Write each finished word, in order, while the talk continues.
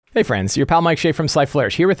Hey friends, your pal Mike Shea from Sly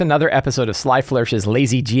Flourish here with another episode of Sly Flourish's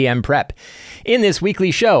Lazy GM Prep. In this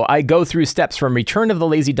weekly show, I go through steps from Return of the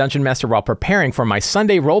Lazy Dungeon Master while preparing for my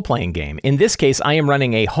Sunday role-playing game. In this case, I am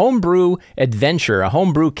running a homebrew adventure, a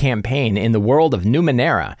homebrew campaign in the world of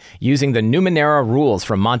Numenera, using the Numenera rules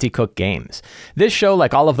from Monty Cook Games. This show,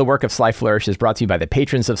 like all of the work of Sly Flourish, is brought to you by the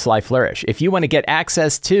patrons of Sly Flourish. If you want to get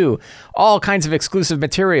access to all kinds of exclusive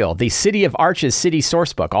material, the City of Arches City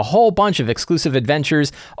Sourcebook, a whole bunch of exclusive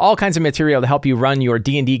adventures, all kinds of material to help you run your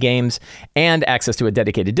D&D games, and access to a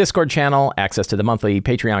dedicated Discord channel, access to the monthly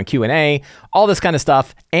Patreon Q&A, all this kind of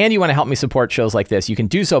stuff, and you want to help me support shows like this, you can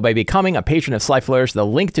do so by becoming a patron of Sly Flourish. The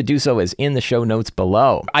link to do so is in the show notes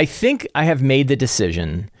below. I think I have made the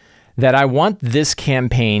decision that I want this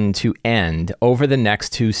campaign to end over the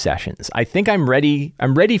next 2 sessions. I think I'm ready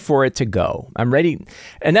for it to go. I'm ready.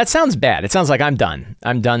 And that sounds bad. It sounds like I'm done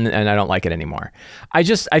and I don't like it anymore. I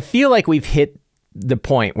feel like we've hit the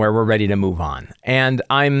point where we're ready to move on. And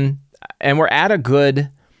we're at a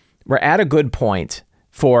good point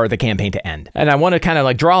for the campaign to end. And I want to kind of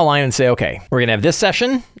like draw a line and say, okay, we're going to have this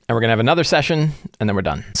session and we're going to have another session and then we're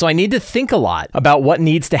done. So I need to think a lot about what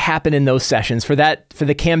needs to happen in those sessions for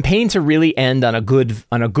the campaign to really end on a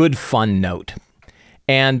good fun note.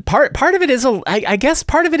 And part of it is I guess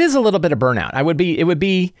part of it is a little bit of burnout.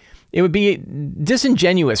 It would be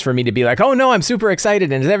disingenuous for me to be like, oh no, I'm super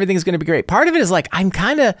excited and everything's going to be great. Part of it is like, I'm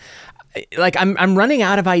running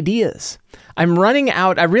out of ideas. I'm running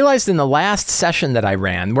out. I realized in the last session that I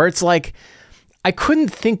ran where it's like, I couldn't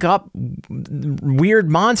think up weird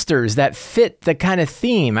monsters that fit the kind of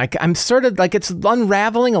theme. I'm sort of like, it's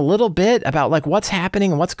unraveling a little bit about like what's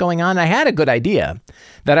happening and what's going on. I had a good idea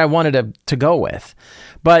that I wanted to go with.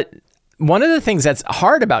 But one of the things that's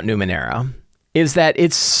hard about Numenera is that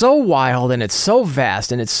it's so wild and it's so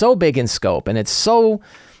vast and it's so big in scope and it's so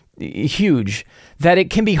huge that it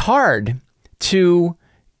can be hard to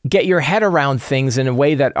get your head around things in a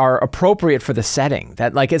way that are appropriate for the setting.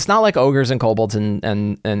 That like, it's not like ogres and kobolds and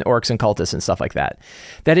orcs and cultists and stuff like that.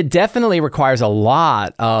 That it definitely requires a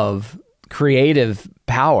lot of creative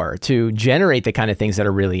power to generate the kind of things that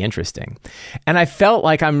are really interesting. And I felt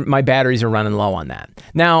like my batteries are running low on that.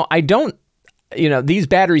 Now, these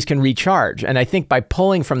batteries can recharge. And I think by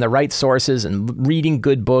pulling from the right sources and reading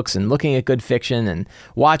good books and looking at good fiction and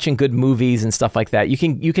watching good movies and stuff like that,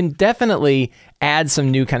 you can definitely add some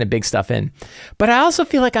new kind of big stuff in. But I also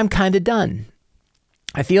feel like I'm kind of done.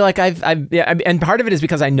 I feel like and part of it is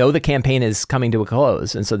because I know the campaign is coming to a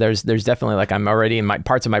close. And so there's definitely like, I'm already in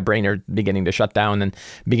parts of my brain are beginning to shut down and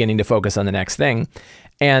beginning to focus on the next thing.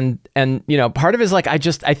 And part of it is like, I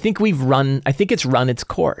think it's run its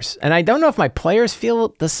course. And I don't know if my players feel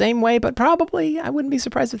the same way, but probably I wouldn't be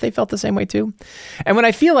surprised if they felt the same way too. And when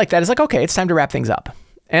I feel like that, it's like, okay, it's time to wrap things up.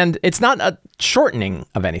 And it's not a shortening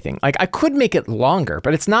of anything. Like I could make it longer,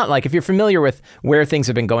 but it's not like, if you're familiar with where things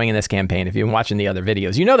have been going in this campaign, if you've been watching the other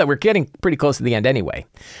videos, you know that we're getting pretty close to the end anyway.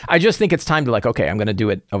 I just think it's time to like, okay, I'm going to do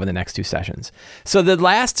it over the next 2 sessions. So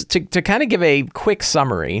to kind of give a quick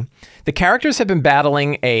summary, the characters have been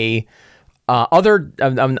battling an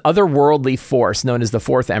otherworldly force known as the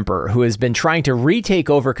Fourth Emperor, who has been trying to retake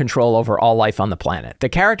over control over all life on the planet. The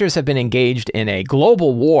characters have been engaged in a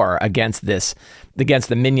global war against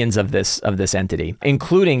the minions of this entity,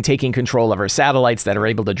 including taking control of our satellites that are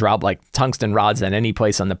able to drop like tungsten rods at any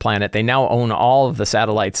place on the planet. They now own all of the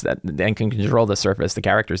satellites and can control the surface. The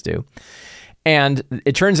characters do. And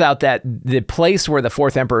it turns out that the place where the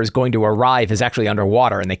Fourth Emperor is going to arrive is actually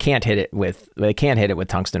underwater, and they can't hit it with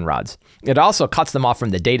tungsten rods. It also cuts them off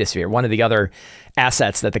from the data sphere. One of the other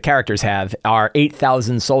assets that the characters have are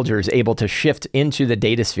 8,000 soldiers able to shift into the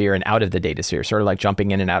data sphere and out of the data sphere, sort of like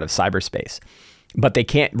jumping in and out of cyberspace. But they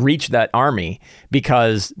can't reach that army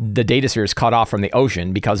because the data sphere is cut off from the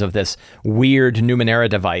ocean because of this weird Numenera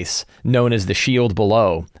device known as the Shield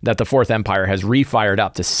Below that the Fourth Empire has refired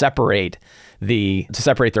up to separate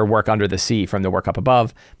their work under the sea from the work up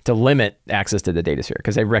above, to limit access to the data sphere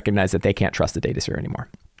because they recognize that they can't trust the data sphere anymore.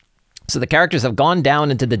 So the characters have gone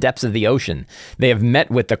down into the depths of the ocean. They have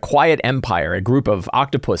met with the Quiet Empire, a group of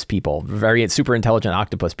octopus people, very super intelligent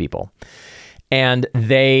octopus people. And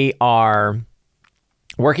they are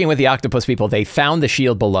working with the octopus people. They found the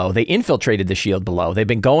Shield Below. They infiltrated the Shield Below. They've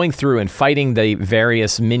been going through and fighting the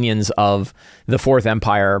various minions of the Fourth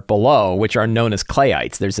Empire below, which are known as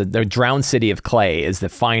Clayites. The drowned city of Clay is the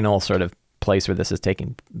final sort of place where this is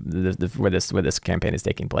taking, where this campaign is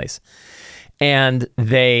taking place. And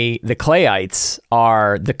the Clayites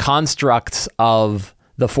are the constructs of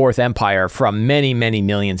the Fourth Empire from many, many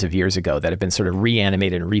millions of years ago that have been sort of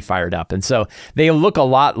reanimated and refired up. And so they look a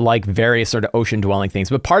lot like various sort of ocean-dwelling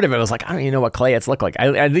things. But part of it was like, I don't even know what Clayites look like.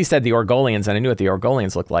 I at least had the Orgolians, and I knew what the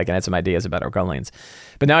Orgolians looked like, and I had some ideas about Orgolians.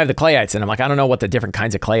 But now I have the Clayites, and I'm like, I don't know what the different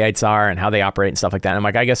kinds of Clayites are and how they operate and stuff like that. And I'm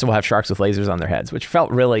like, I guess we'll have sharks with lasers on their heads, which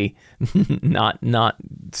felt really not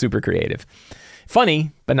super creative.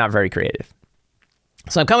 Funny, but not very creative.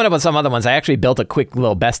 So I'm coming up with some other ones. I actually built a quick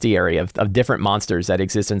little bestiary of different monsters that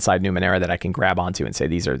exist inside Numenera that I can grab onto and say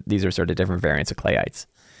these are sort of different variants of Clayites.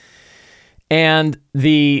 And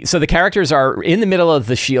so the characters are in the middle of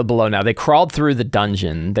the shield below now. They crawled through the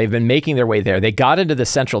dungeon. They've been making their way there. They got into the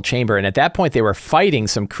central chamber, and at that point they were fighting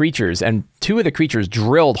some creatures, and two of the creatures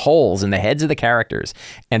drilled holes in the heads of the characters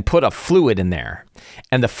and put a fluid in there.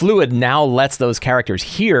 And the fluid now lets those characters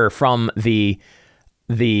hear from the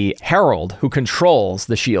herald who controls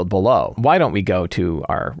the shield below. Why don't we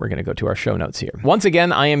we're going to go to our show notes here. Once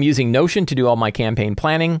again, I am using Notion to do all my campaign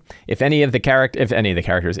planning. If any of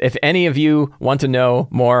you want to know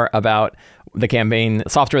more about the campaign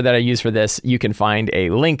software that I use for this, you can find a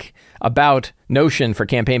link about Notion for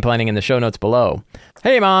campaign planning in the show notes below.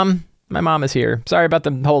 Hey, Mom. My mom is here. Sorry about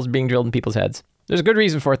the holes being drilled in people's heads. There's a good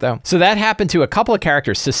reason for it, though. So that happened to a couple of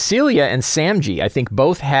characters. Cecilia and Samji, I think,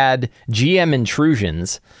 both had GM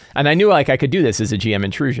intrusions. And I knew I could do this as a GM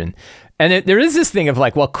intrusion. And there is this thing of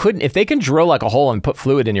like, well, if they can drill like a hole and put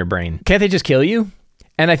fluid in your brain, can't they just kill you?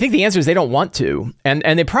 And I think the answer is they don't want to. And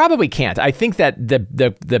they probably can't. I think that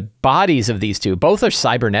the bodies of these two, both are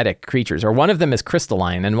cybernetic creatures, or one of them is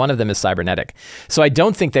crystalline and one of them is cybernetic. So I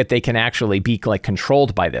don't think that they can actually be like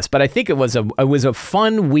controlled by this. But I think it was a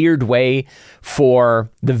fun, weird way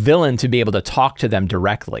for the villain to be able to talk to them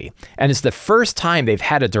directly. And it's the first time they've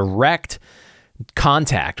had a direct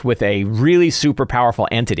contact with a really super powerful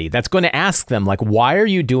entity that's going to ask them, like, why are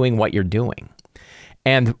you doing what you're doing?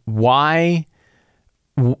 And why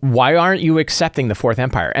aren't you accepting the Fourth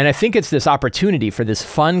Empire? And I think it's this opportunity for this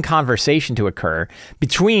fun conversation to occur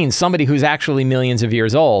between somebody who's actually millions of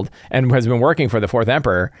years old and has been working for the Fourth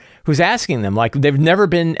Emperor, who's asking them, like, they've never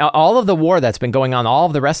been, all of the war that's been going on all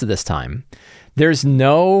of the rest of this time, there's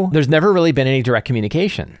never really been any direct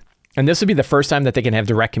communication. And this would be the first time that they can have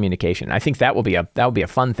direct communication. I think that will be a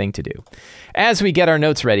fun thing to do. As we get our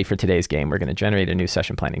notes ready for today's game, we're going to generate a new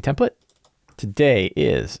session planning template. Today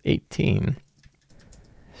is 18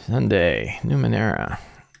 Sunday, Numenera.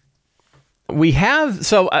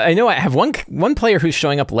 So I know I have one player who's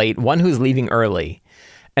showing up late, one who's leaving early,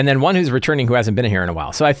 and then one who's returning who hasn't been here in a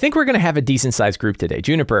while. So I think we're going to have a decent sized group today.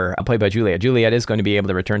 Juniper, played by Juliet. Juliet is going to be able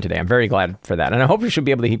to return today. I'm very glad for that. And I hope we should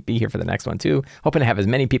be able to be here for the next one too. Hoping to have as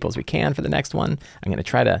many people as we can for the next one. I'm going to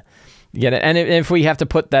try to get it. And if we have to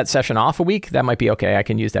put that session off a week, that might be okay. I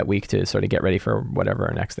can use that week to sort of get ready for whatever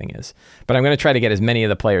our next thing is. But I'm going to try to get as many of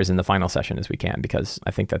the players in the final session as we can, because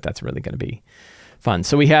I think that that's really going to be fun.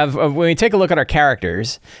 So we have, when we take a look at our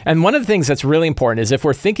characters, and one of the things that's really important is if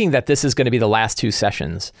we're thinking that this is going to be the last two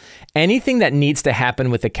sessions, anything that needs to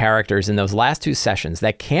happen with the characters in those last two sessions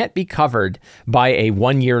that can't be covered by a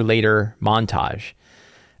 1 year later montage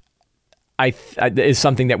is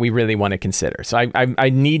something that we really want to consider. So I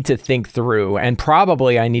need to think through, and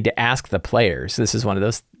probably I need to ask the players. This is one of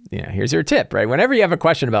those, here's your tip, right? Whenever you have a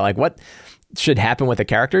question about like what should happen with the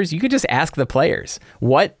characters, you could just ask the players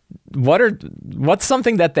what's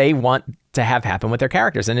something that they want to have happen with their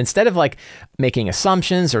characters. And instead of like making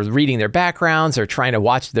assumptions or reading their backgrounds or trying to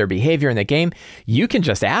watch their behavior in the game, you can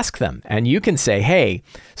just ask them and you can say, hey,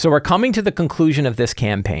 so we're coming to the conclusion of this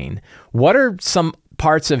campaign. What are some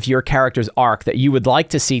parts of your character's arc that you would like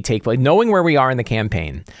to see take place, knowing where we are in the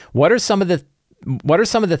campaign? What are some of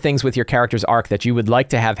the things with your character's arc that you would like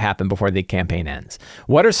to have happen before the campaign ends?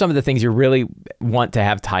 What are some of the things you really want to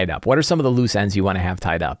have tied up? What are some of the loose ends you want to have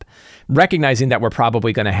tied up? Recognizing that we're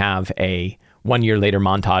probably going to have a 1 year later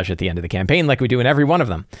montage at the end of the campaign, like we do in every one of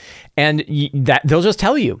them. And that they'll just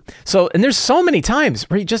tell you. So, and there's so many times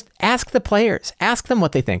where you just ask the players, ask them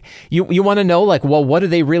what they think. You want to know, like, well, what do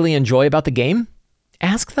they really enjoy about the game?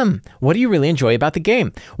 Ask them, what do you really enjoy about the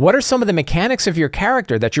game? What are some of the mechanics of your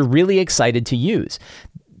character that you're really excited to use?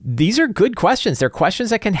 These are good questions. They're questions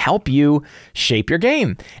that can help you shape your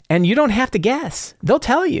game. And you don't have to guess. They'll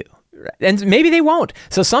tell you. And maybe they won't.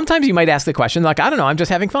 So sometimes you might ask the question like, I don't know, I'm just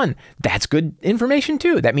having fun. That's good information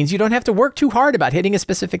too. That means you don't have to work too hard about hitting a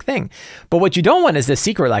specific thing. But what you don't want is this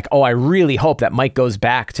secret like, oh, I really hope that Mike goes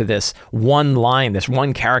back to this one line, this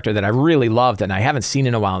one character that I really loved and I haven't seen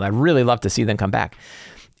in a while and I really love to see them come back.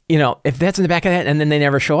 If that's in the back of that and then they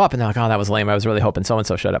never show up and they're like, oh, that was lame. I was really hoping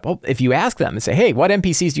so-and-so showed up. Oh, if you ask them and say, hey, what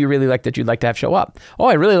NPCs do you really like that you'd like to have show up? Oh,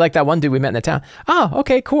 I really like that one dude we met in the town. Oh,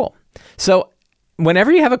 okay, cool. So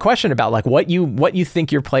whenever you have a question about like what you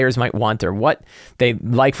think your players might want or what they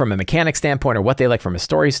like from a mechanic standpoint or what they like from a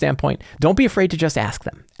story standpoint, don't be afraid to just ask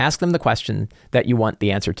them. Ask them the question that you want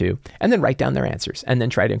the answer to, and then write down their answers and then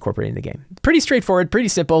try to incorporate it in the game. Pretty straightforward, pretty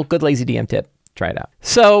simple, good lazy DM tip. Try it out.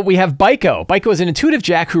 So we have Baiko. Baiko is an intuitive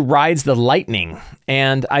jack who rides the lightning.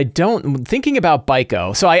 And thinking about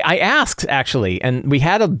Baiko, so I asked actually, and we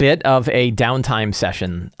had a bit of a downtime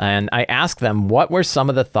session, and I asked them what were some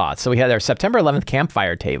of the thoughts. So we had our September 11th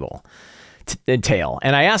campfire tale.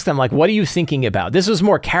 And I asked them, like, what are you thinking about? This was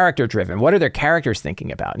more character driven. What are their characters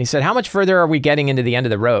thinking about? And he said, how much further are we getting into the end of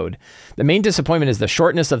the road? The main disappointment is the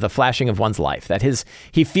shortness of the flashing of one's life. That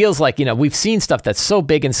he feels like, we've seen stuff that's so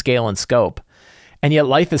big in scale and scope. And yet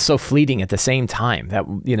life is so fleeting at the same time that,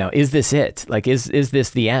 is this it? Like, is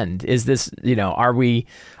this the end? Is this, are we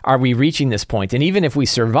reaching this point? And even if we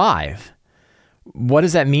survive, what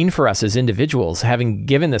does that mean for us as individuals, having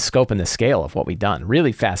given the scope and the scale of what we've done?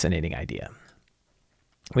 Really fascinating idea.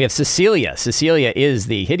 We have Cecilia. Cecilia is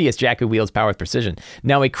the hideous jack who wields power with precision.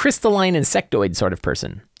 Now a crystalline insectoid sort of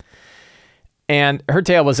person. And her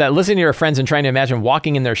tale was that listening to her friends and trying to imagine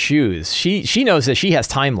walking in their shoes, she knows that she has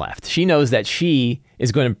time left. She knows that she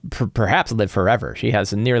is going to perhaps live forever. She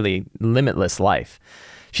has a nearly limitless life.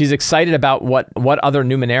 She's excited about what other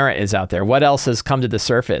Numenera is out there. What else has come to the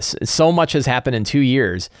surface? So much has happened in 2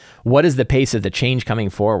 years. What is the pace of the change coming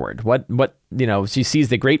forward? What she sees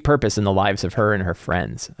the great purpose in the lives of her and her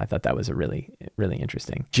friends. I thought that was a really, really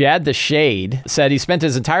interesting. Jad the Shade said he spent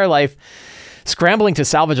his entire life scrambling to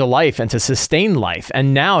salvage a life and to sustain life.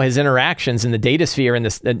 And now his interactions in the data sphere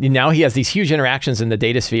now he has these huge interactions in the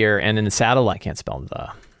data sphere and in the satellite. Can't spell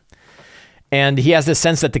the. And he has this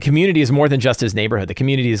sense that the community is more than just his neighborhood. The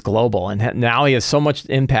community is global. And now he has so much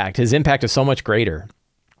impact. His impact is so much greater.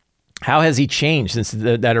 How has he changed since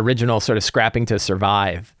that original sort of scrapping to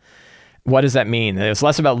survive? What does that mean? It's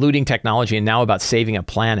less about looting technology and now about saving a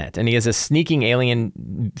planet. And he has a sneaking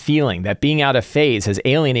alien feeling that being out of phase has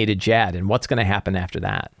alienated Jad. And what's going to happen after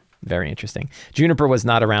that? Very interesting. Juniper was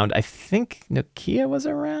not around. I think Nakia was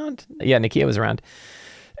around. Yeah, Nakia was around.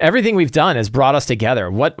 Everything we've done has brought us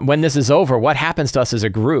together. When this is over, what happens to us as a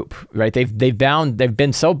group, right? They've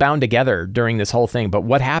been so bound together during this whole thing. But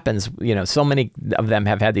what happens? So many of them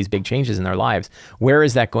have had these big changes in their lives. Where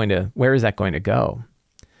is that going to go?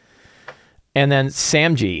 And then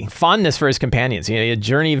Samji, fondness for his companions, a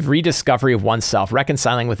journey of rediscovery of oneself,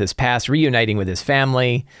 reconciling with his past, reuniting with his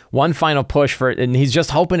family, one final push and he's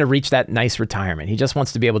just hoping to reach that nice retirement. He just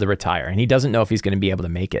wants to be able to retire, and he doesn't know if he's going to be able to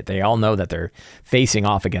make it. They all know that they're facing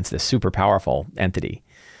off against this super powerful entity.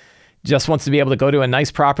 Just wants to be able to go to a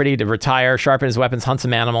nice property to retire, sharpen his weapons, hunt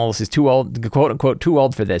some animals. He's too old, quote unquote, too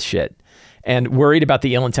old for this shit, and worried about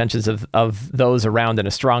the ill intentions of those around and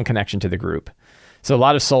a strong connection to the group. So a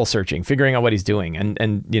lot of soul searching, figuring out what he's doing.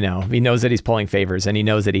 And he knows that he's pulling favors and he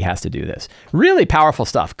knows that he has to do this. Really powerful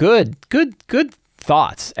stuff. Good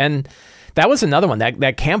thoughts. And that was another one,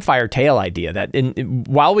 that campfire tale idea that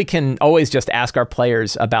while we can always just ask our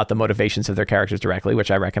players about the motivations of their characters directly, which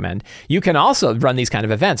I recommend, you can also run these kind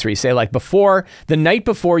of events where you say, like, the night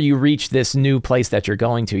before you reach this new place that you're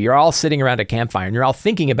going to, you're all sitting around a campfire and you're all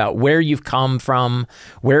thinking about where you've come from,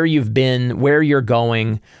 where you've been, where you're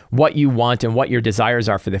going, what you want and what your desires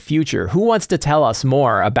are for the future. Who wants to tell us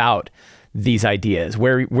more about these ideas,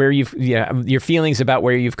 where you've, your feelings about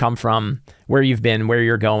where you've come from, where you've been, where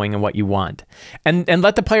you're going, and what you want, and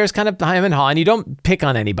let the players kind of hem and haw. And you don't pick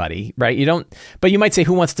on anybody, right? But you might say,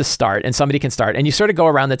 who wants to start? And somebody can start, and you sort of go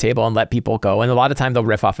around the table and let people go. And a lot of time they'll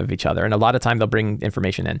riff off of each other, and a lot of time they'll bring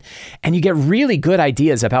information in, and you get really good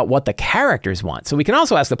ideas about what the characters want. So we can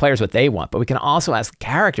also ask the players what they want, but we can also ask the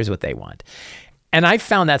characters what they want. And I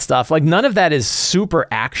found that stuff, like, none of that is super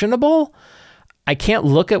actionable. I can't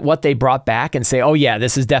look at what they brought back and say, oh yeah,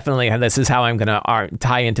 this is how I'm going to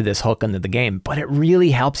tie into this hook into the game. But it really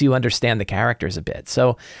helps you understand the characters a bit.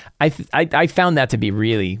 So I found that to be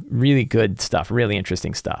really, really good stuff, really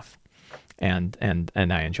interesting stuff. And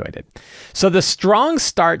I enjoyed it. So the strong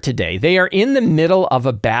start today, they are in the middle of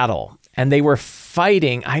a battle and they were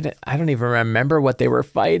fighting. I don't even remember what they were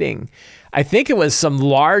fighting. I think it was some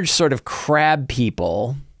large sort of crab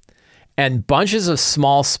people and bunches of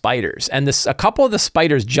small spiders. And a couple of the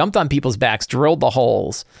spiders jumped on people's backs, drilled the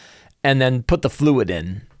holes, and then put the fluid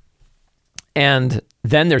in. And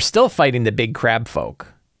then they're still fighting the big crab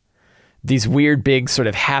folk. These weird, big, sort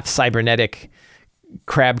of half-cybernetic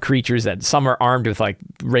crab creatures that some are armed with, like,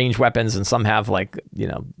 ranged weapons and some have, like,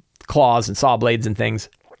 claws and saw blades and things.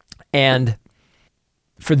 And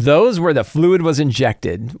For those where the fluid was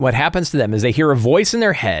injected, what happens to them is they hear a voice in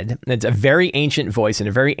their head. And it's a very ancient voice in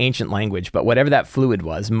a very ancient language, but whatever that fluid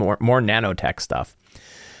was, more nanotech stuff,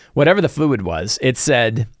 whatever the fluid was, it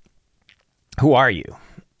said, "Who are you?"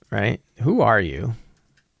 Right? Who are you?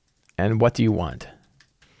 And what do you want?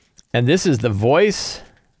 And this is the voice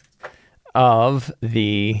of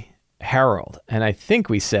the herald. And I think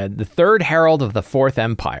we said the third herald of the Fourth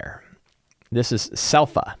Empire. This is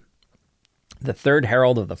Selpha, the third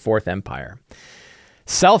herald of the Fourth Empire.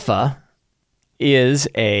 Selpha is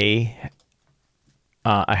a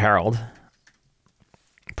herald,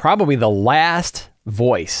 probably the last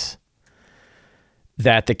voice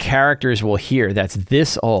that the characters will hear that's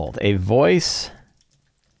this old, a voice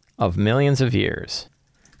of millions of years.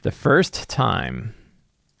 The first time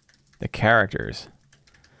the characters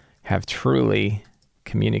have truly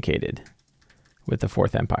communicated with the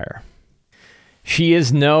Fourth Empire. She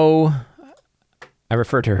is I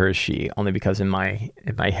refer to her as she only because in my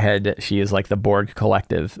head, she is like the Borg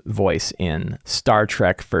collective voice in Star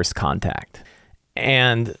Trek First Contact.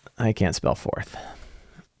 And I can't spell fourth.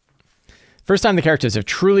 First time the characters have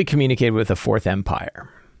truly communicated with the Fourth Empire.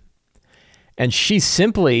 And she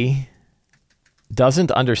simply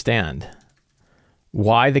doesn't understand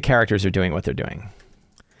why the characters are doing what they're doing.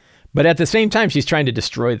 But at the same time, she's trying to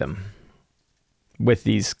destroy them with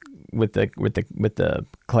the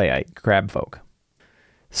Clayite crab folk.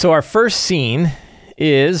 So our first scene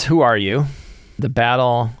is Who Are You? The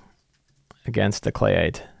battle against the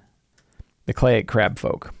Clayite crab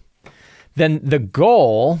folk. Then the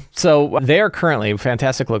goal, so they are currently,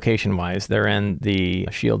 fantastic location-wise, they're in the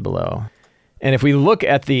shield below. And if we look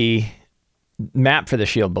at the map for the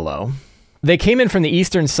shield below, they came in from the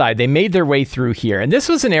eastern side. They made their way through here. And this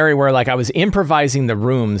was an area where I was improvising the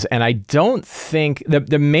rooms. And I don't think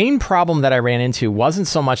the main problem that I ran into wasn't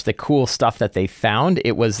so much the cool stuff that they found.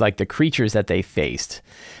 It was like the creatures that they faced.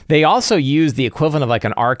 They also used the equivalent of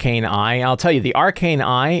an arcane eye. I'll tell you, the arcane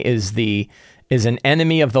eye is an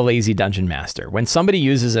enemy of the lazy dungeon master. When somebody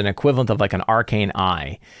uses an equivalent of an arcane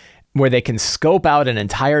eye, where they can scope out an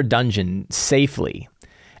entire dungeon safely,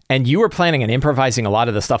 and you were planning on improvising a lot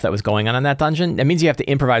of the stuff that was going on in that dungeon, that means you have to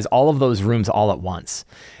improvise all of those rooms all at once.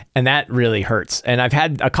 And that really hurts. And I've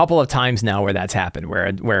had a couple of times now where that's happened,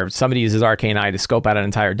 where somebody uses Arcane Eye to scope out an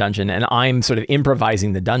entire dungeon, and I'm sort of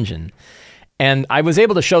improvising the dungeon. And I was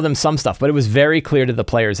able to show them some stuff, but it was very clear to the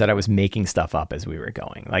players that I was making stuff up as we were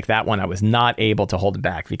going. Like that one, I was not able to hold it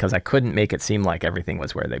back because I couldn't make it seem like everything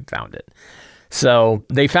was where they found it. So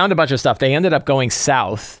they found a bunch of stuff. They ended up going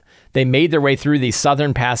south. They made their way through these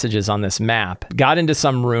southern passages on this map, got into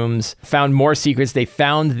some rooms, found more secrets. They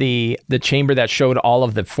found the chamber that showed all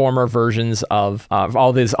of the former versions of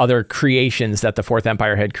all these other creations that the Fourth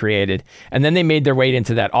Empire had created. And then they made their way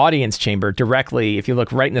into that audience chamber directly. If you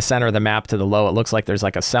look right in the center of the map to the low, it looks like there's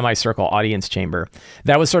a semicircle audience chamber.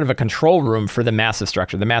 That was sort of a control room for the massive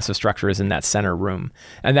structure. The massive structure is in that center room.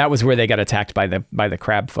 And that was where they got attacked by the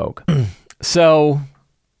crab folk. So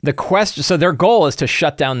their goal is to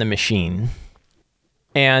shut down the machine,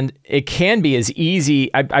 and it can be as easy.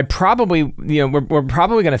 I probably, we're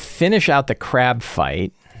probably going to finish out the crab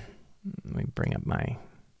fight. Let me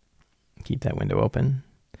keep that window open.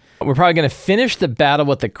 We're probably going to finish the battle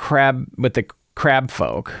with the crab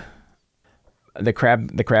folk, the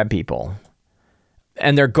crab people,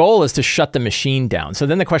 and their goal is to shut the machine down. So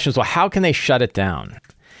then the question is, well, how can they shut it down?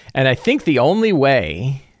 And I think the only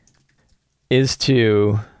way is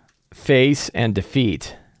to face and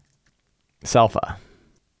defeat Selpha.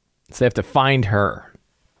 So they have to find her.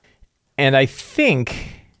 And I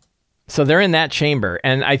think, so they're in that chamber,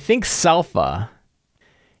 and I think Selpha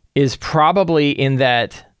is probably in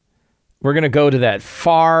that, we're going to go to that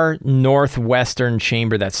far northwestern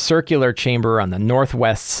chamber, that circular chamber on the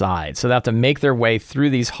northwest side. So they have to make their way through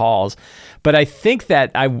these halls. But I think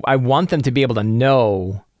that I want them to be able to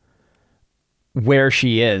know where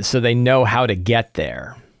she is so they know how to get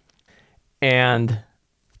there. And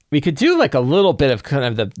we could do a little bit of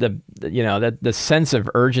kind of the sense of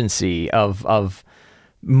urgency of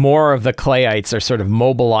more of the Clayites are sort of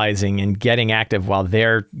mobilizing and getting active while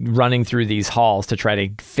they're running through these halls to try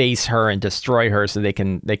to face her and destroy her so they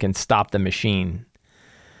can stop the machine.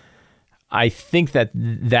 I think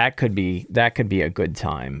that could be a good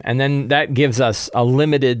time. And then that gives us a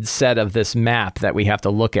limited set of this map that we have to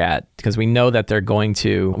look at, because we know that they're going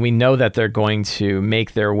to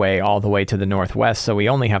make their way all the way to the northwest. So we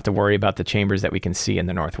only have to worry about the chambers that we can see in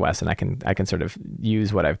the northwest, and I can sort of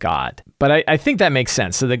use what I've got. But I think that makes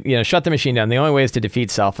sense. So shut the machine down. The only way is to defeat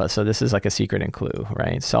Selpha. So this is like a secret and clue,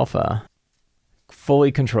 right? Selpha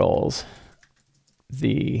fully controls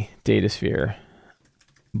the data sphere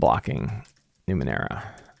blocking Numenera.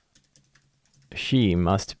 She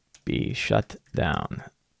must be shut down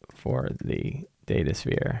for the data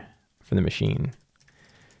sphere, for the machine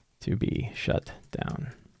to be shut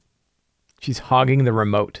down. She's hogging the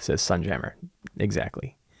remote, says Sunjammer.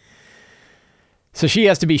 Exactly. So she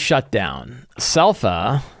has to be shut down.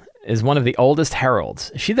 Selpha is one of the oldest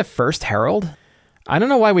heralds. Is she the first herald? I don't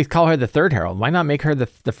know why we call her the third herald. Why not make her the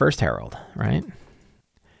first herald, right?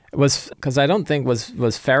 Because I don't think was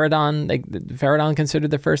Faradon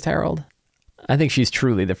considered the first herald? I think she's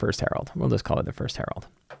truly the first herald. We'll just call it the first herald.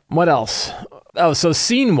 What else? Oh, so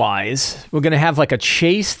scene-wise, we're going to have like a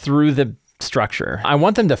chase through the structure. I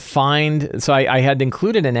want them to find... So I had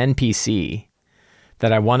included an NPC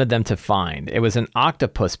that I wanted them to find. It was an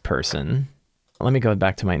octopus person. Let me go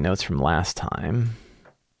back to my notes from last time.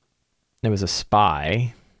 There was a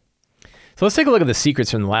spy. So let's take a look at the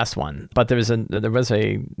secrets from the last one. But there's an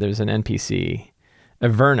NPC,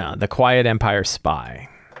 Averna, the Quiet Empire spy.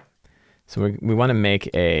 So we want to make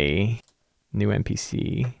a new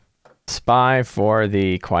NPC, spy for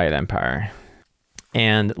the Quiet Empire.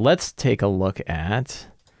 And let's take a look at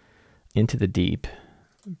Into the Deep.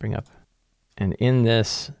 Bring up. And in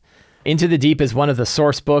this, Into the Deep is one of the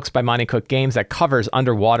source books by Monty Cook Games that covers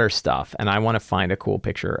underwater stuff. And I want to find a cool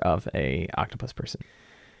picture of a octopus person.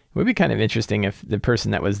 It would be kind of interesting if the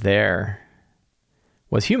person that was there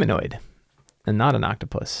was humanoid and not an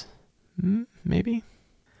octopus. Maybe.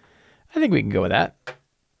 I think we can go with that.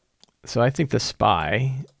 So I think the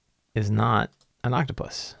spy is not an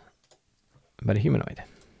octopus, but a humanoid.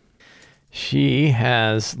 She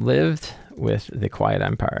has lived with the Quiet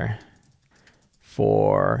Empire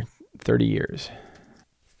for 30 years.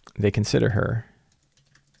 They consider her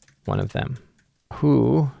one of them.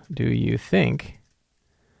 Who do you think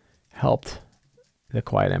helped the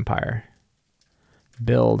Quiet Empire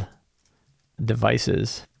build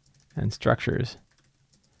devices and structures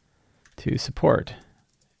to support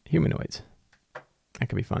humanoids? That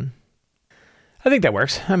could be fun. I think that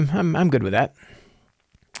works. I'm good with that.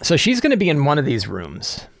 So she's going to be in one of these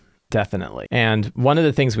rooms, definitely. And one of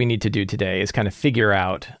the things we need to do today is kind of figure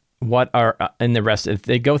out what are in the rest. If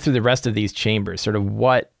they go through the rest of these chambers, sort of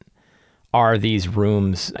what are these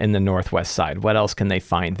rooms in the northwest side? What else can they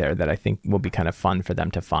find there that I think will be kind of fun for them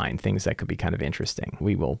to find? Things that could be kind of interesting.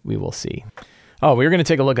 We will see. Oh, we were going to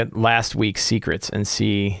take a look at last week's secrets and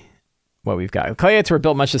see what we've got. Clayites were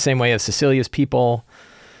built much the same way as Sicilia's people.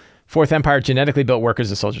 Fourth Empire genetically built workers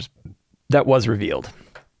and soldiers. That was revealed.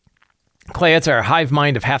 Clayites are a hive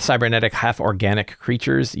mind of half cybernetic, half organic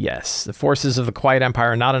creatures. Yes. The forces of the Quiet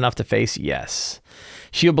Empire are not enough to face. Yes.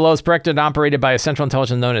 Shield Below is directed and operated by a central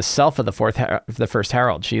intelligence known as Selpha, the first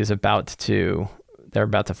herald. They're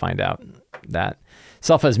about to find out that.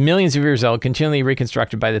 Selpha is millions of years old, continually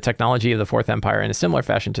reconstructed by the technology of the Fourth Empire in a similar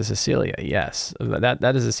fashion to Sicilia. Yes,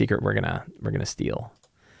 that is a secret we're gonna steal.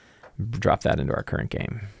 Drop that into our current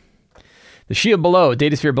game. The Shield Below,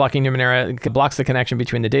 datasphere blocking Numenera, blocks the connection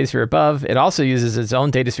between the datasphere above. It also uses its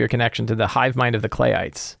own datasphere connection to the hive mind of the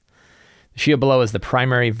Clayites. The Shield Below is the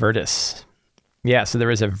primary vertex. Yeah, so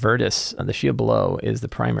there is a vertex. The Shield Below is the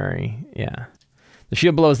primary. Yeah, the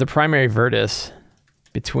Shield Below is the primary vertex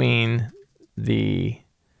between the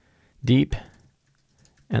deep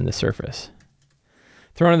and the surface.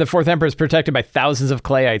 Throne of the Fourth Emperor is protected by thousands of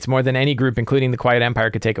Clayites, more than any group, including the Quiet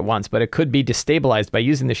Empire, could take at once, but it could be destabilized by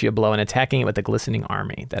using the Shield Below and attacking it with a glistening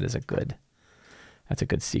army. That's a good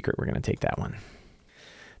secret. We're going to take that one.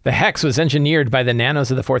 The Hex was engineered by the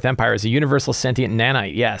nanos of the Fourth Empire as a universal sentient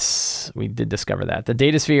nanite. Yes, we did discover that. The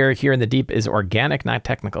datasphere here in the deep is organic, not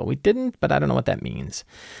technical. We didn't, but I don't know what that means.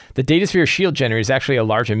 The datasphere shield generator is actually a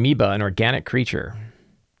large amoeba, an organic creature.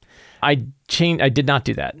 I did not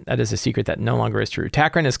do that. That is a secret that no longer is true.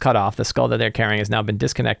 Takran is cut off. The skull that they're carrying has now been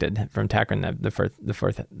disconnected from Takran, the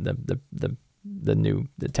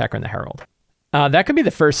Takran the Herald. That could be the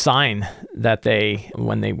first sign that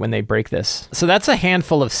when they break this. So that's a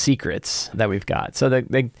handful of secrets that we've got. So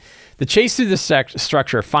the chase through the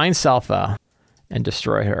structure, find Selpha and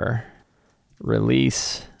destroy her,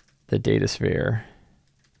 release the datasphere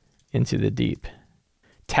into the deep.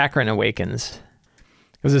 Takran awakens.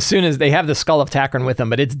 Because as soon as they have the skull of Takran with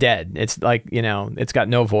them, but it's dead. It's like, it's got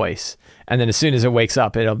no voice. And then as soon as it wakes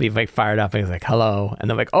up, it'll be like fired up and it's like, hello. And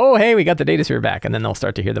they're like, oh, hey, we got the datasphere back. And then they'll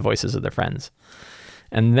start to hear the voices of their friends.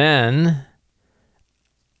 And then,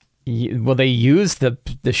 will they use the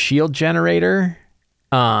shield generator?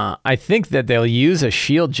 I think that they'll use a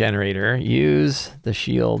shield generator, use the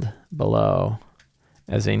Shield Below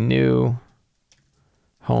as a new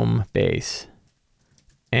home base.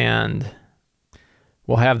 And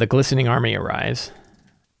we'll have the glistening army arrives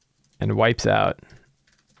and wipes out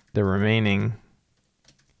the remaining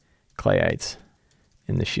Clayites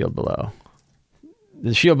in the shield below.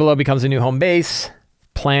 The shield below becomes a new home base.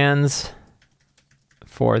 Plans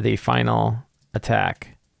for the final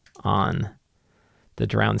attack on the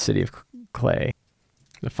drowned city of Clay.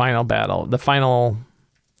 The final battle, the final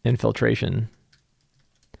infiltration,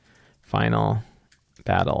 final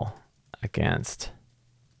battle against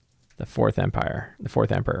the Fourth Empire, the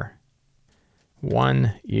Fourth Emperor.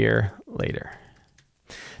 1 year later.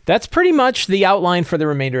 That's pretty much the outline for the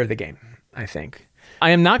remainder of the game, I think. I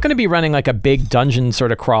am not going to be running like a big dungeon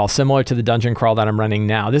sort of crawl similar to the dungeon crawl that I'm running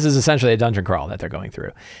now. This is essentially a dungeon crawl that they're going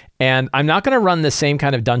through. And I'm not going to run the same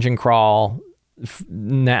kind of dungeon crawl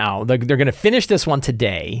now. They're going to finish this one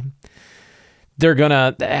today. They're going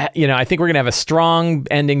to, I think we're going to have a strong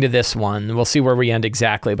ending to this one. We'll see where we end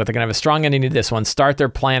exactly, but they're going to have a strong ending to this one, start their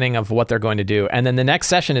planning of what they're going to do. And then the next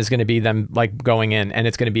session is going to be them like going in, and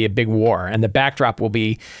it's going to be a big war. And the backdrop will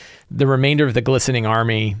be the remainder of the glistening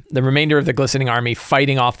army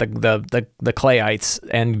fighting off the Clayites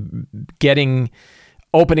and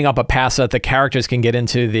opening up a path so that the characters can get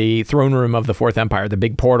into the throne room of the Fourth Empire, the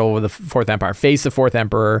big portal of the Fourth Empire, face the Fourth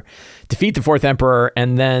Emperor, defeat the Fourth Emperor,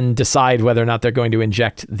 and then decide whether or not they're going to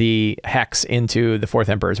inject the hex into the Fourth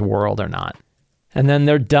Emperor's world or not. And then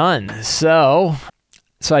they're done. So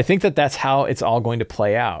I think that's how it's all going to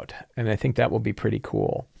play out. And I think that will be pretty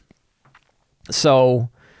cool. So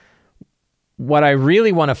what I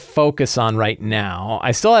really want to focus on right now,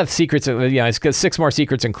 I still have secrets, it's got 6 more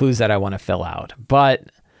secrets and clues that I want to fill out. But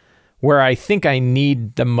where I think I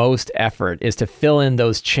need the most effort is to fill in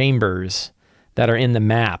those chambers that are in the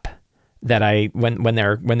map that when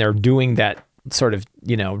they're doing that sort of,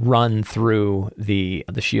 run through the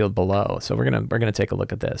shield below. So we're going to take a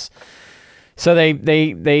look at this. So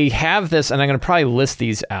they have this, and I'm going to probably list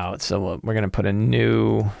these out. So we're going to put a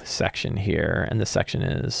new section here, and the section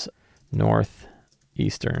is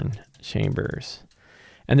Northeastern Chambers.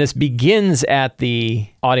 And this begins at the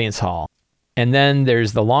audience hall. And then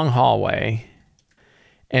there's the long hallway.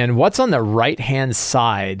 And what's on the right-hand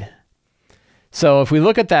side? So if we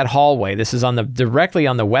look at that hallway, this is directly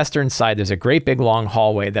on the western side. There's a great big long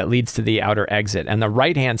hallway that leads to the outer exit. And the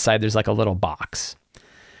right-hand side, there's like a little box.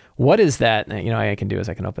 What is that? What I can do is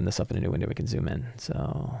I can open this up in a new window. We can zoom in.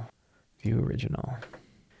 So view original.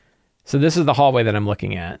 So this is the hallway that I'm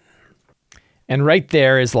looking at. And right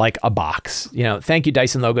there is like a box. Thank you,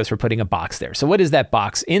 Dyson Logos, for putting a box there. So what is that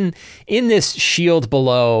box? In this shield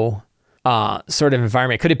below sort of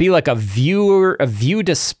environment, could it be like a view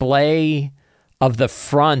display of the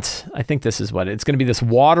front? I think this is what it's going to be, this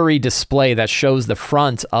watery display that shows the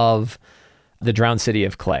front of the drowned city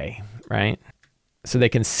of Clay, right? So they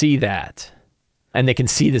can see that. And they can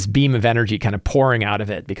see this beam of energy kind of pouring out of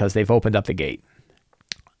it because they've opened up the gate.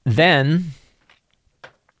 Then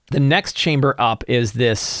the next chamber up is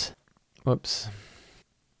this, whoops,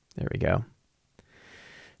 there we go.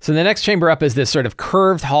 So the next chamber up is this sort of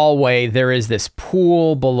curved hallway. There is this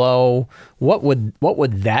pool below. What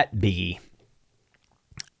would that be?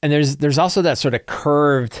 And there's also that sort of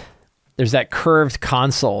curved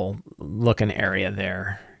console looking area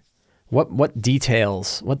there. What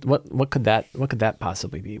details? What could that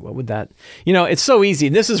possibly be? What would that? It's so easy.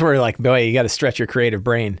 This is where boy, you got to stretch your creative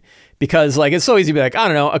brain, because it's so easy to be like, I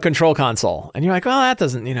don't know, a control console, and you're like, well, that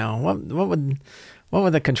doesn't, what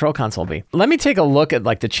would the control console be? Let me take a look at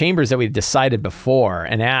the chambers that we've decided before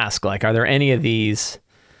and ask are there any of these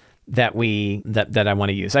that I want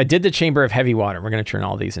to use? I did the chamber of heavy water. We're going to turn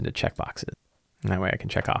all these into checkboxes. That way I can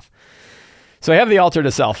check off. So I have the altar to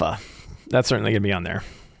Selpha. That's certainly going to be on there.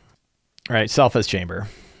 All right, Selpha's chamber.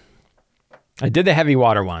 I did the heavy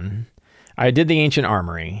water one. I did the ancient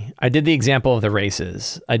armory. I did the example of the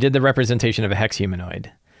races. I did the representation of a hex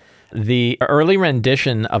humanoid. The early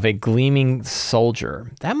rendition of a gleaming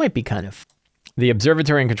soldier. That might be kind of... The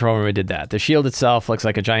observatory and control room, I did that. The shield itself looks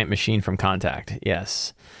like a giant machine from Contact.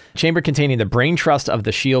 Yes. Chamber containing the brain trust of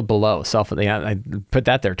the shield below. I put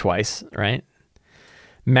that there twice, right?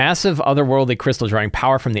 Massive otherworldly crystal drawing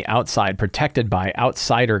power from the outside, protected by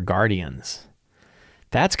outsider guardians.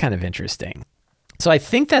 That's kind of interesting. So I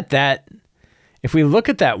think that if we look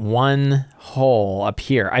at that one hole up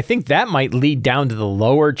here, I think that might lead down to the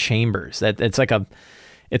lower chambers. That it's like a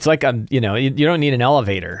you don't need an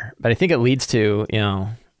elevator, but I think it leads to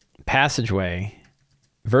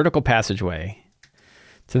vertical passageway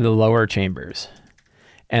to the lower chambers,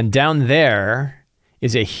 and down there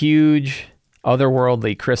is a huge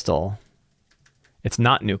otherworldly crystal. It's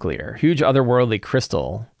not nuclear. Huge otherworldly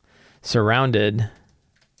crystal surrounded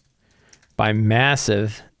by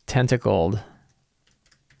massive tentacled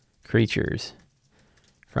creatures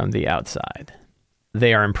from the outside.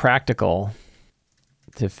 they are impractical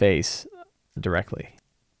to face directly.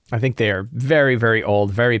 I think they are very, very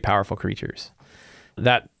old, very powerful creatures.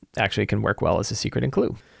 That actually can work well as a secret and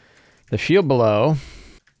clue. The shield below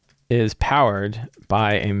is powered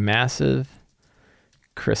by a massive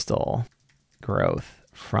crystal growth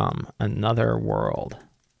from another world.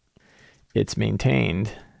 It's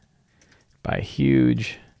maintained by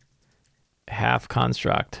huge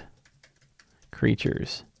half-construct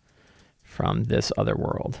creatures from this other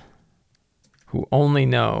world who only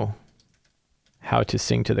know how to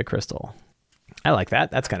sing to the crystal. I like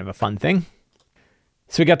that. That's kind of a fun thing.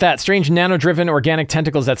 So we got that. Strange nano-driven organic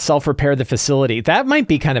tentacles that self-repair the facility. That might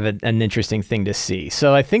be kind of an interesting thing to see.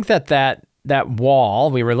 So I think that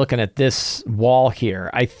wall, we were looking at this wall here.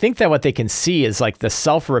 I think that what they can see is like the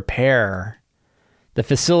self-repair, the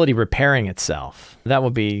facility repairing itself. That will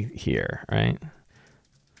be here, right?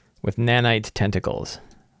 With nanite tentacles.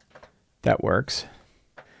 That works.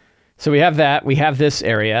 So we have that. We have this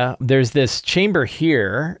area. There's this chamber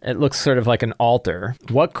here. It looks sort of like an altar.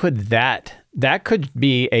 What could that could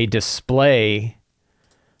be a display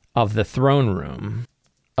of the throne room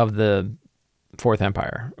of the Fourth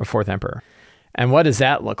Empire, or Fourth Emperor. And what does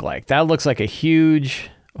that look like? That looks like a huge,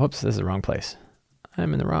 whoops, this is the wrong place.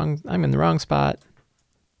 I'm in the wrong spot.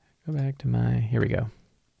 Go back to here we go.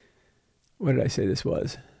 What did I say this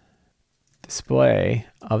was? Display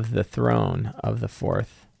of the throne of the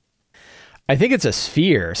Fourth. I think it's a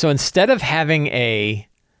sphere. So instead of having a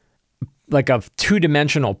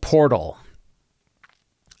two-dimensional portal,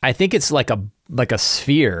 I think it's like a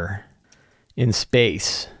sphere in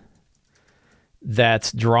space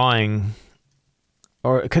that's drawing,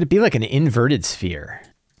 or could it be like an inverted sphere?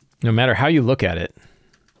 No matter how you look at it,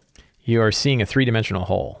 you are seeing a three-dimensional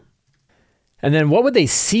hole. And then what would they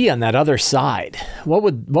see on that other side? What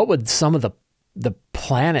would some of the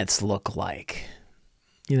planets look like?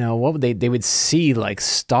 You know, what would they would see like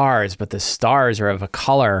stars, but the stars are of a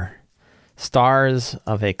color. Stars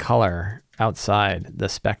of a color outside the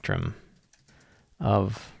spectrum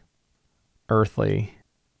of earthly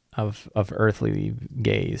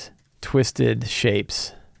gaze. Twisted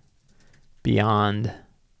shapes beyond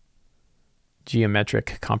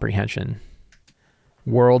geometric comprehension.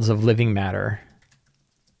 Worlds of living matter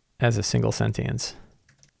as a single sentience.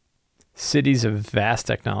 Cities of vast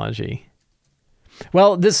technology.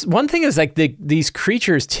 Well, this one thing is like these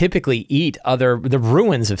creatures typically eat the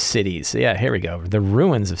ruins of cities. Yeah, here we go. The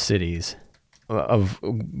ruins of cities of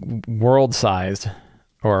world-sized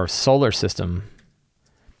or solar-sized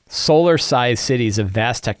cities of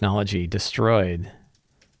vast technology destroyed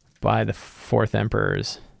by the Fourth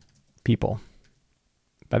Emperor's people.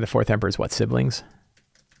 By the Fourth Emperor's what, siblings?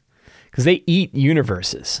 Because they eat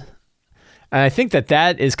universes. And I think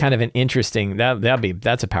that is kind of an interesting,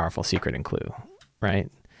 that's a powerful secret and clue, right?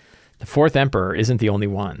 The Fourth Emperor isn't the only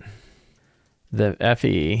one. The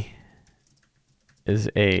FE is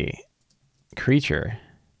a creature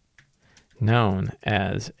known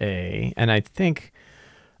as and I think,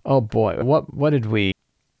 oh boy, what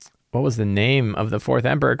was the name of the Fourth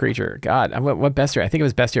Emperor creature? God, what bestiary? I think it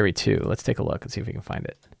was Bestiary 2. Let's take a look and see if we can find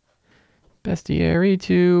it. Bestiary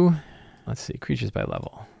 2. Let's see, creatures by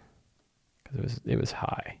level. Because it was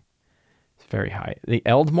high. It's very high. The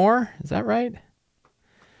Eldmore, is that right?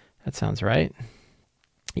 That sounds right.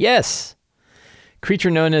 Yes.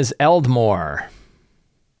 Creature known as Eldmore.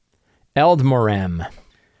 Eldmorem.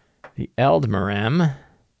 The Eldmorem.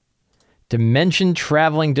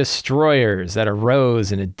 Dimension-traveling destroyers that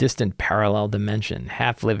arose in a distant parallel dimension.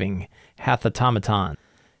 Half-living, half-automaton.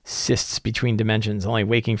 Cysts between dimensions, only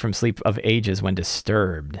waking from sleep of ages when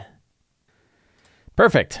disturbed.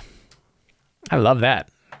 Perfect. I love that.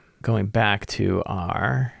 Going back to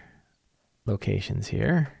our locations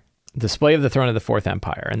here. Display of the throne of the Fourth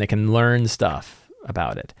Empire, and they can learn stuff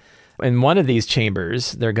about it. In one of these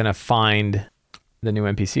chambers, they're going to find the new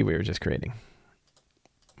NPC we were just creating.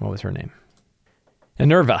 What was her name?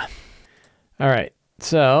 Enerva. All right.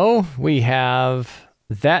 So we have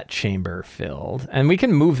that chamber filled, and we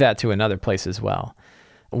can move that to another place as well.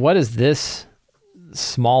 What is this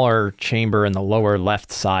smaller chamber in the lower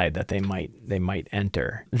left side that they might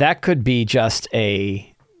enter? That could be just a,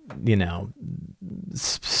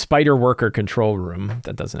 spider worker control room.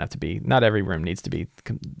 That doesn't have to be, not every room needs to be,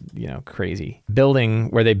 crazy. Building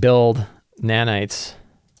where they build nanites,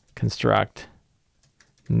 construct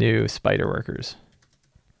new spider workers.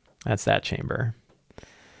 That's that chamber.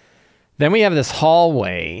 Then we have this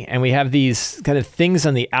hallway, and we have these kind of things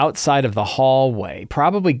on the outside of the hallway,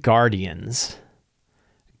 probably guardians.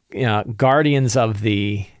 Guardians of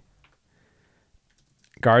Selpha.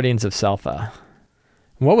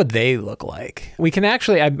 What would they look like? We can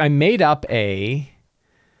actually, I made up a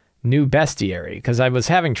new bestiary because I was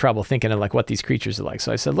having trouble thinking of like what these creatures are like.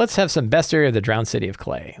 So I said, let's have some bestiary of the drowned city of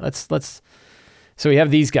clay. So we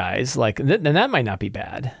have these guys, like, and that might not be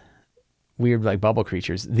bad. Weird, like bubble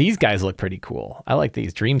creatures. These guys look pretty cool. I like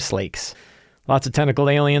these dream slakes. Lots of tentacled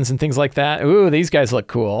aliens and things like that. Ooh, these guys look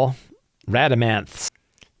cool. Radamanths.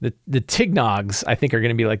 The Tignogs, I think, are going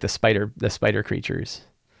to be like the spider creatures.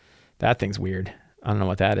 That thing's weird. I don't know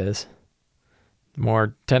what that is.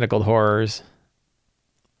 More tentacled horrors.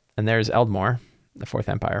 And there's Eldmore, the Fourth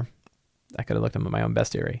Empire. I could have looked up at my own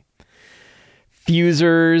bestiary.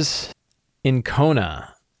 Fusers in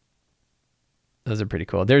Kona. Those are pretty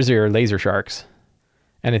cool. There's your laser sharks.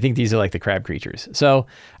 And I think these are like the crab creatures. So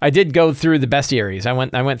I did go through the bestiaries.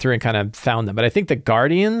 I went through and kind of found them. But I think the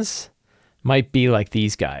guardians might be like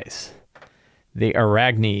these guys. The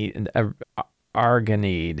Arganid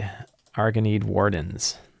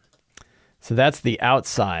wardens. So that's the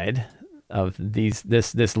outside of this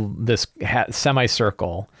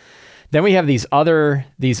semicircle. Then we have these other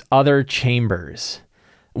chambers.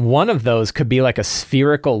 One of those could be like a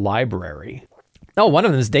spherical library. Oh, one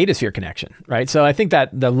of them is datasphere connection, right? So I think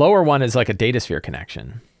that the lower one is like a datasphere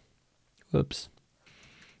connection. Whoops.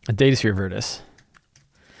 A datasphere Virtus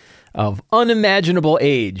of unimaginable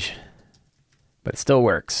age, but it still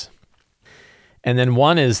works. And then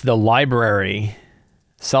one is the library,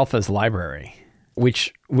 Selpha's library,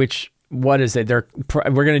 which what is it? We're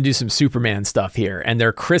going to do some Superman stuff here, and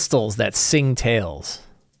they're crystals that sing tales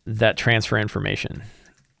that transfer information.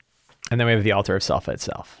 And then we have the altar of Selpha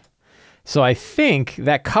itself. So I think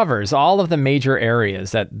that covers all of the major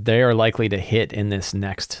areas that they are likely to hit in this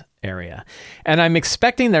next area. And I'm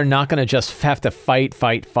expecting they're not going to just have to fight.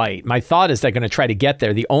 My thought is they're going to try to get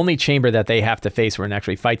there. The only chamber that they have to face where and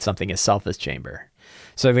actually fight something is Selpha's chamber.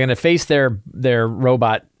 So they're going to face their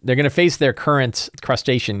robot. They're going to face their current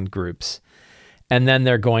crustacean groups. And then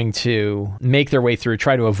they're going to make their way through,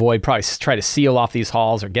 try to seal off these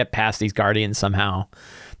halls or get past these guardians somehow.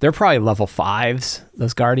 They're probably level 5s,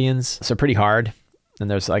 those guardians. So pretty hard. And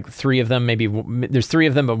there's like 3 of them, maybe there's 3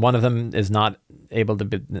 of them, but one of them is not able to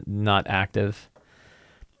be not active.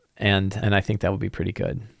 And I think that would be pretty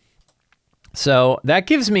good. So that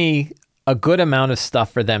gives me a good amount of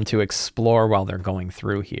stuff for them to explore while they're going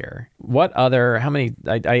through here.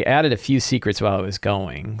 I added a few secrets while I was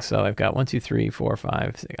going. So I've got 1, 2, 3, 4,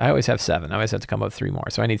 5, 6. I always have 7. I always have to come up with 3 more.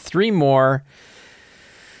 So I need 3 more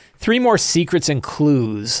secrets and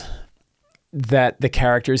clues that the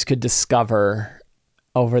characters could discover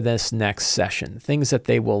over this next session. Things that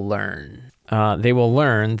they will learn. They will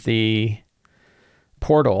learn the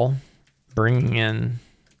portal bringing in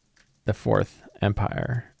the Fourth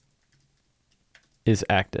Empire is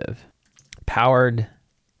active, powered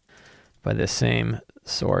by the same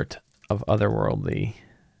sort of otherworldly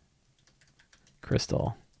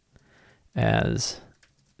crystal as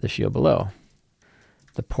the shield below.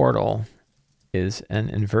 The portal is an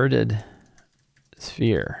inverted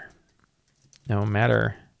sphere. No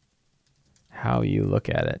matter how you look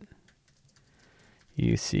at it,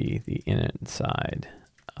 you see the inside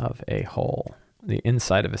of a hole, the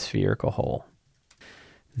inside of a spherical hole.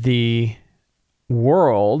 The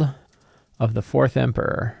world of the Fourth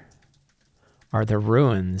Emperor are the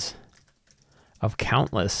ruins of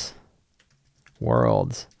countless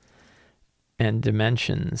worlds and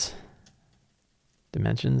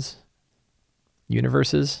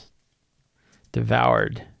universes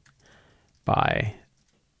devoured by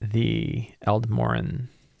the Eldmorim.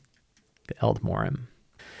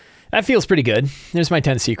 That feels pretty good. There's my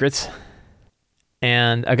 10 secrets.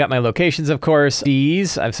 And I've got my locations, of course.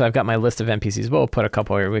 So I've got my list of NPCs. We'll put a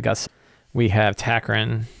couple here. We have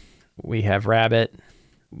Takran. We have Rabbit,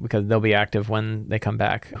 because they'll be active when they come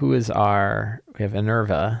back. We have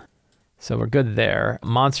Enerva. So we're good there.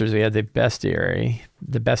 Monsters, we had the bestiary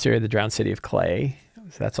of the drowned city of clay.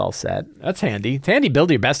 So that's all set. That's handy. It's handy to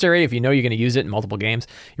build your bestiary if you know you're going to use it in multiple games.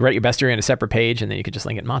 You write your bestiary on a separate page, and then you can just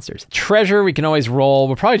link it to monsters. Treasure, we can always roll.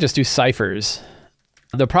 We'll probably just do ciphers.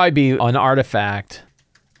 There'll probably be an artifact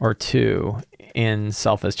or 2 in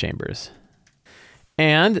Selpha's chambers.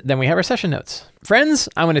 And then we have our session notes. Friends,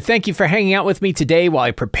 I want to thank you for hanging out with me today while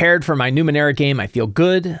I prepared for my Numenera game. I feel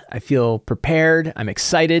good. I feel prepared. I'm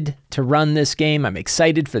excited to run this game. I'm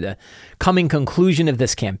excited for the coming conclusion of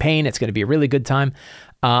this campaign. It's going to be a really good time.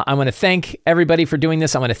 I want to thank everybody for doing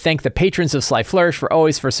this. I want to thank the patrons of Sly Flourish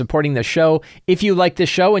for supporting the show. If you like this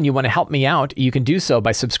show and you want to help me out, you can do so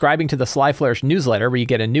by subscribing to the Sly Flourish newsletter, where you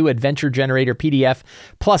get a new adventure generator PDF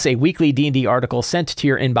plus a weekly D&D article sent to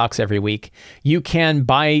your inbox every week. You can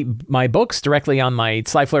buy my books directly directly on my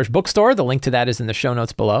Sly Flourish bookstore. The link to that is in the show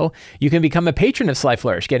notes below. You can become a patron of Sly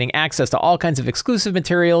Flourish, getting access to all kinds of exclusive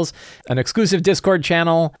materials, an exclusive Discord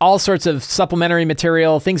channel, all sorts of supplementary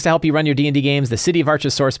material, things to help you run your D&D games, the City of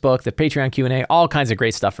Arches sourcebook, the Patreon Q&A, all kinds of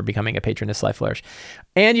great stuff for becoming a patron of Sly Flourish.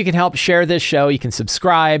 And you can help share this show. You can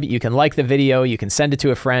subscribe. You can like the video. You can send it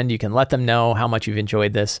to a friend. You can let them know how much you've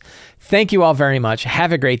enjoyed this. Thank you all very much.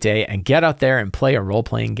 Have a great day and get out there and play a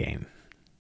role-playing game.